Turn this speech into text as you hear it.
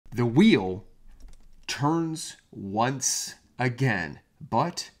The wheel turns once again,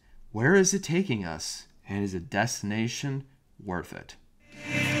 but where is it taking us? And is a destination worth it?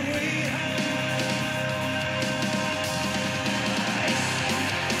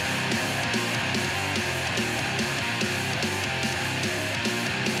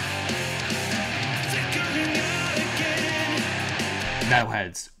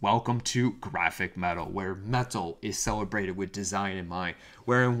 Metalheads, welcome to Grafikmetal, where metal is celebrated with design in mind.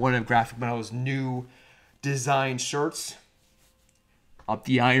 Wearing one of Grafikmetal's new design shirts. Up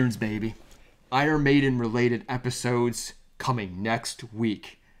the irons, baby. Iron Maiden related episodes coming next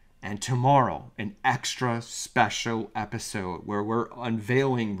week. And tomorrow, an extra special episode where we're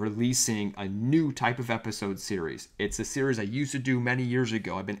releasing a new type of episode series. It's a series I used to do many years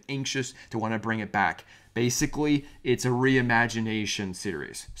ago. I've been anxious to want to bring it back. Basically, it's a reimagination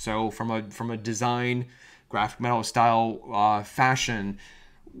series. So from a design, graphic metal style fashion,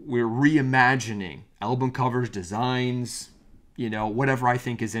 we're reimagining album covers, designs, whatever I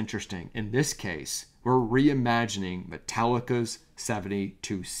think is interesting. In this case, we're reimagining Metallica's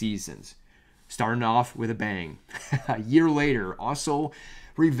 72 Seasons. Starting off with a bang. A year later, also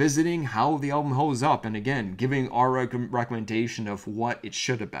revisiting how the album holds up, and again, giving our recommendation of what it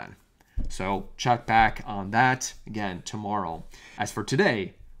should have been. So check back on that again tomorrow. As for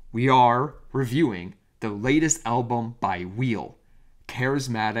today, we are reviewing the latest album by Wheel,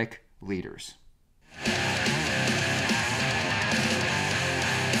 Charismatic Leaders.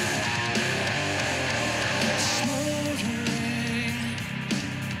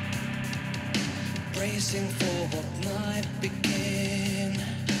 For what might begin.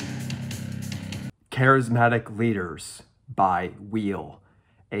 Charismatic Leaders by Wheel,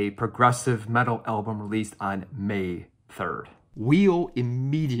 a progressive metal album released on May 3rd. Wheel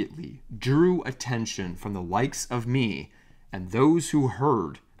immediately drew attention from the likes of me and those who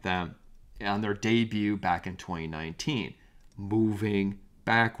heard them on their debut back in 2019, Moving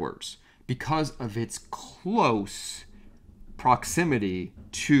Backwards, because of its close proximity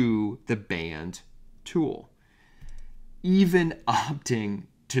to the band Tool, even opting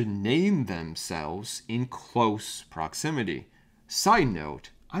to name themselves in close proximity. Side note,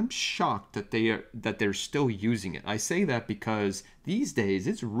 I'm shocked that they're still using it. I say that because these days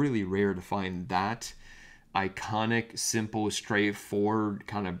it's really rare to find that iconic, simple, straightforward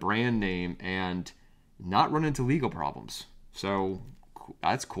kind of brand name and not run into legal problems. So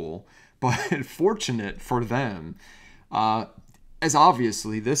that's cool. But fortunate for them, as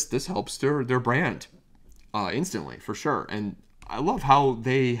obviously this helps their brand instantly, for sure. And I love how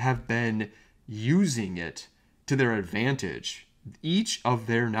they have been using it to their advantage. Each of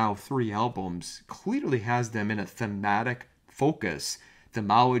their now 3 albums clearly has them in a thematic focus,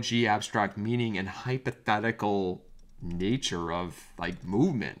 themology, abstract meaning, and hypothetical nature of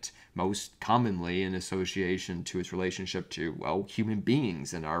movement, most commonly in association to its relationship to, well, human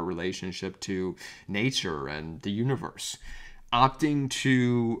beings and our relationship to nature and the universe. Opting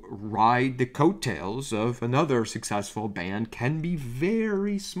to ride the coattails of another successful band can be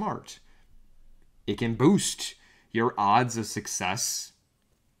very smart. It can boost your odds of success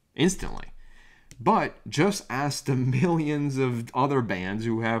instantly. But just ask the millions of other bands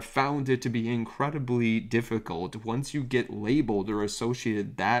who have found it to be incredibly difficult once you get labeled or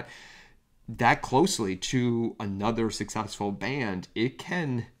associated that closely to another successful band. It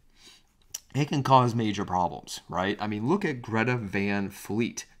can cause major problems, right? I mean, look at Greta Van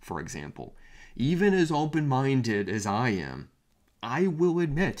Fleet, for example. Even as open-minded as I am, I will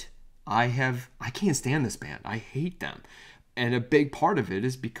admit, I can't stand this band. I hate them. And a big part of it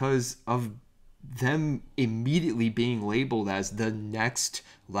is because of them immediately being labeled as the next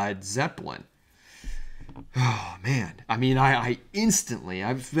Led Zeppelin. Oh, man. I mean, I've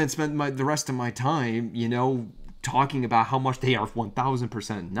spent the rest of my time, talking about how much they are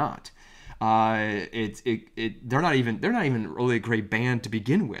 1000% not. They're not even really a great band to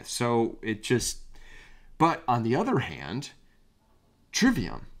begin with. So but on the other hand,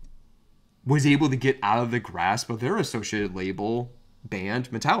 Trivium was able to get out of the grasp of their associated label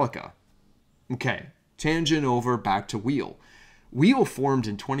band Metallica. Okay, tangent over back to Wheel. Wheel formed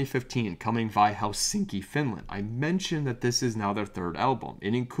in 2015, coming via Helsinki, Finland. I mentioned that this is now their 3rd album.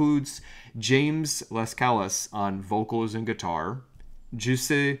 It includes James Leskalis on vocals and guitar,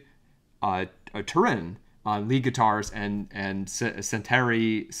 Jussi Turin on lead guitars, and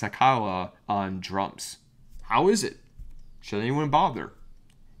Santeri Sakala on drums. How is it? Should anyone bother?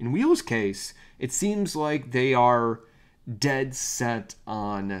 In Wheel's case, it seems like they are dead set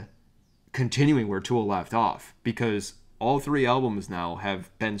on continuing where Tool left off, because all 3 albums now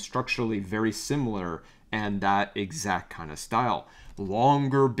have been structurally very similar and that exact kind of style.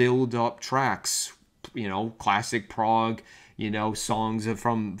 longer build-up tracks, you know, classic prog, you know, songs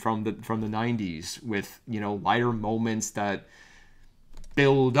from the 90s with, you know, lighter moments that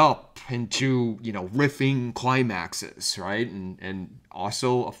build up into, you know, riffing climaxes, right? And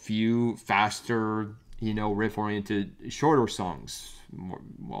also a few faster, you know, riff-oriented shorter songs.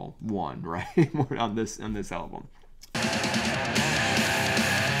 Well, one, right? on this album.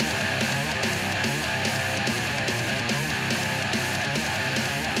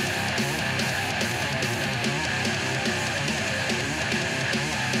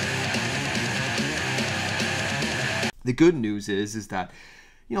 The good news is that,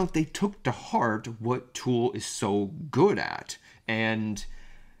 you know, they took to heart what Tool is so good at. And,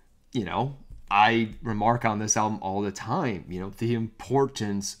 you know, I remark on this album all the time, you know, the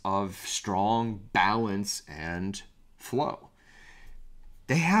importance of strong balance and flow.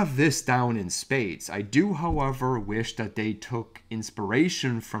 They have this down in spades. I do, however, wish that they took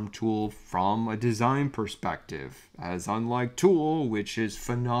inspiration from Tool from a design perspective, as unlike Tool, which is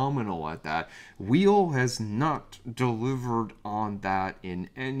phenomenal at that, Wheel has not delivered on that in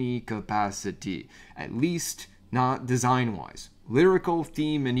any capacity, at least not design-wise. Lyrical,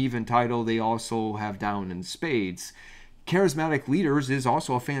 theme, and even title they also have down in spades. Charismatic Leaders is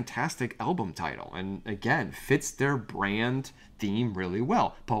also a fantastic album title, and again, fits their brand theme really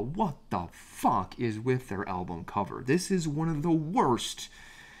well. But what the fuck is with their album cover? This is one of the worst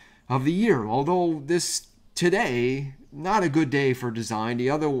of the year, although this today, not a good day for design. The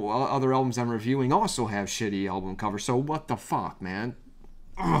other albums I'm reviewing also have shitty album covers, so what the fuck, man?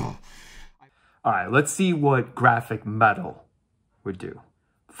 Ugh. All right, let's see what Grafikmetal would do.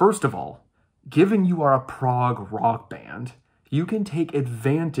 First of all, given you are a prog rock band, you can take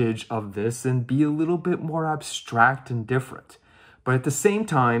advantage of this and be a little bit more abstract and different. But at the same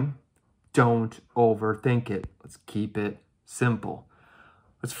time, don't overthink it. Let's keep it simple.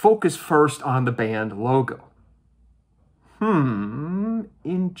 Let's focus first on the band logo.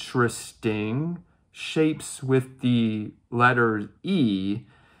 Interesting. Shapes with the letter E.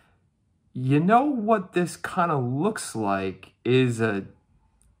 You know what this kind of looks like is a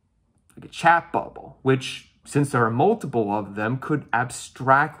chat bubble, which, since there are multiple of them, could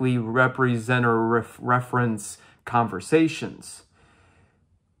abstractly represent or reference conversations.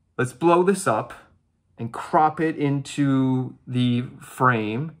 Let's blow this up and crop it into the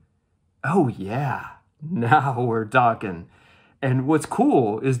frame. Oh yeah, now we're talking. And what's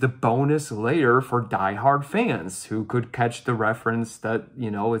cool is the bonus layer for diehard fans who could catch the reference that, you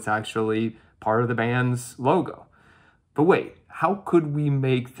know, it's actually part of the band's logo. But wait, how could we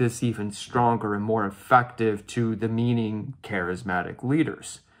make this even stronger and more effective to the meaning Charismatic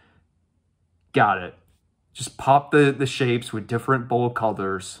Leaders? Got it. Just pop the shapes with different bold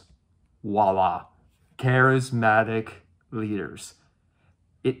colors. Voila. Charismatic Leaders.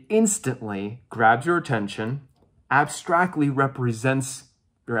 It instantly grabs your attention, abstractly represents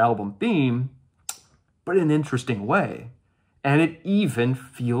your album theme, but in an interesting way. And it even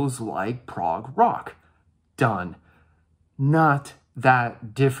feels like prog rock. Done. Not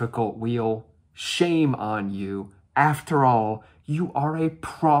that difficult, Wheel. Shame on you. After all, you are a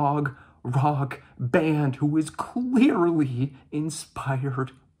prog rock band who is clearly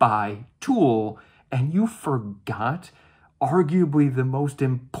inspired by Tool, and you forgot arguably the most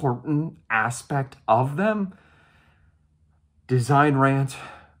important aspect of them. Design rant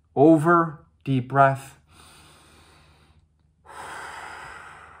over, deep breath.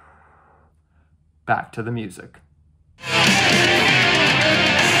 Back to the music.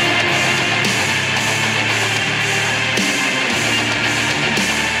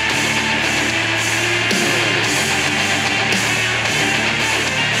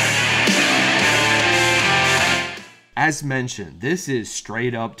 As mentioned, this is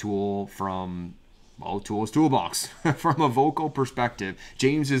straight up Tool from, well, Tool's toolbox. From a vocal perspective,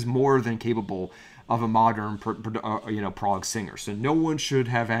 James is more than capable of a modern prog singer, so no one should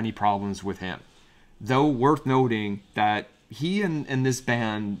have any problems with him. Though worth noting that he and this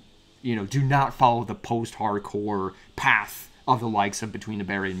band, you know, do not follow the post-hardcore path of the likes of Between the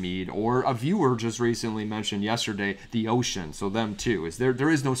Buried and Mead, or a viewer just recently mentioned yesterday, The Ocean, so them too. There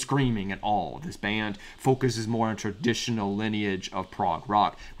is no screaming at all. This band focuses more on traditional lineage of prog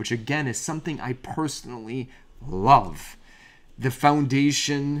rock, which again is something I personally love. The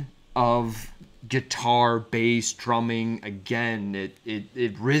foundation of guitar, bass, drumming, again,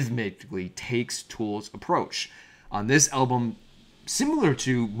 it rhythmically takes Tool's approach. On this album, similar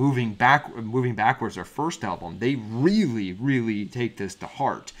to Moving Backwards, their first album, they really take this to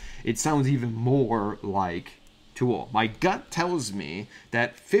heart. It sounds even more like Tool. My gut tells me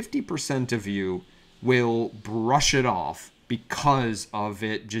that 50% of you will brush it off because of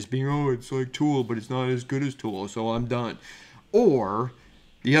it just being, oh, it's like Tool, but it's not as good as Tool, so I'm done. Or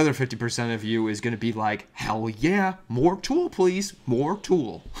the other 50% of you is going to be like, hell yeah, more Tool, please, more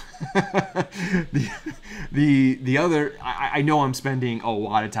Tool. the other, I know I'm spending a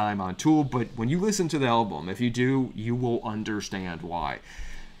lot of time on Tool, but when you listen to the album, if you do, you will understand why.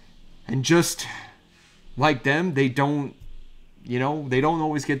 And just like them, they don't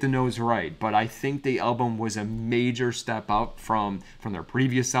always get the nose right, but I think the album was a major step up from their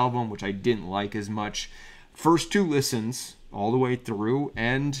previous album, which I didn't like as much. First 2 listens all the way through,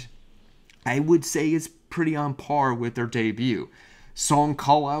 and I would say it's pretty on par with their debut. Song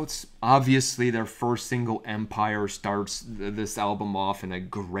callouts, obviously their first single, Empire, starts this album off in a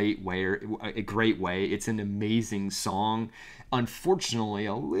great way. It's an amazing song. Unfortunately,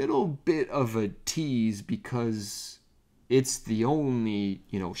 a little bit of a tease because it's the only,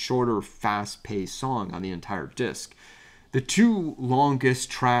 shorter, fast-paced song on the entire disc. The 2 longest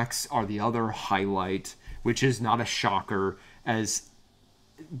tracks are the other highlight, which is not a shocker, as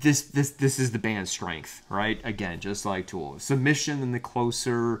this is the band's strength, right? Again, just like Tool. Submission and the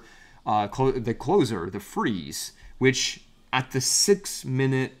closer, the Freeze, which at the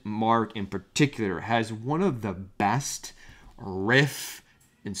 6-minute mark in particular has one of the best riff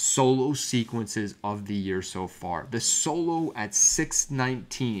and solo sequences of the year so far. The solo at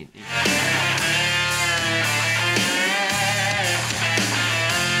 6:19.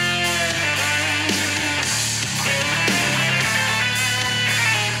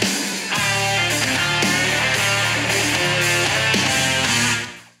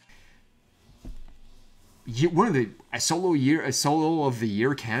 One of a solo of the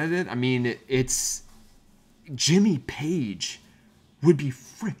year candidate. I mean, it's Jimmy Page would be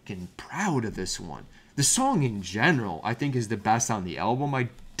freaking proud of this one. The song in general, I think, is the best on the album. I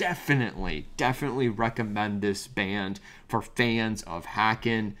definitely recommend this band for fans of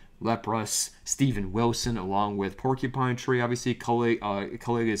Hacken, Leprous, Steven Wilson, along with Porcupine Tree, obviously,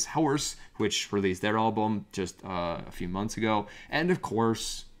 Collega's Horse, which released their album just a few months ago, and of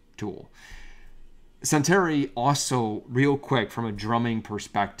course, Tool. Santeri also, real quick, from a drumming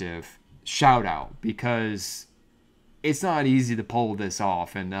perspective, shout out, because it's not easy to pull this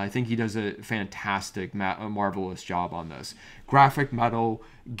off, and I think he does a fantastic, marvelous job on this. Grafikmetal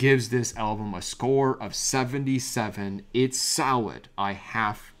gives this album a score of 77. It's solid. I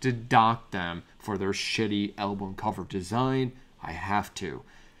have to dock them for their shitty album cover design. I have to.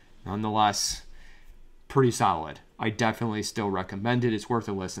 Nonetheless, pretty solid. I definitely still recommend it. It's worth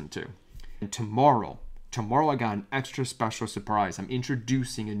a listen to. And tomorrow I got an extra special surprise. I'm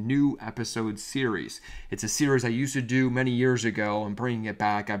introducing a new episode series. It's a series I used to do many years ago. I'm bringing it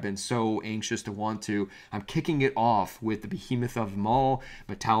back. I've been so anxious to want to. I'm kicking it off with the behemoth of them all,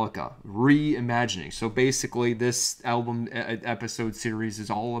 Metallica, Reimagines. So basically, this album episode series is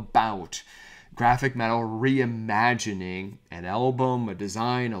all about Grafikmetal reimagining an album, a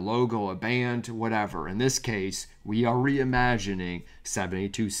design, a logo, a band, whatever. In this case, we are reimagining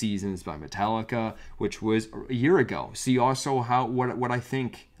 72 Seasons by Metallica, which was a year ago. See also what I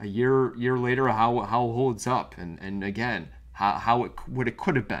think a year later, how it holds up, and again, what it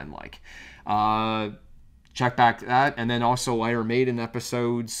could have been like. Check back that, and then also Iron Maiden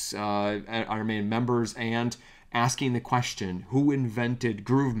episodes, Iron Maiden members, and asking the question, who invented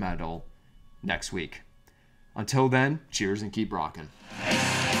groove metal, next week. Until then, cheers and keep rocking.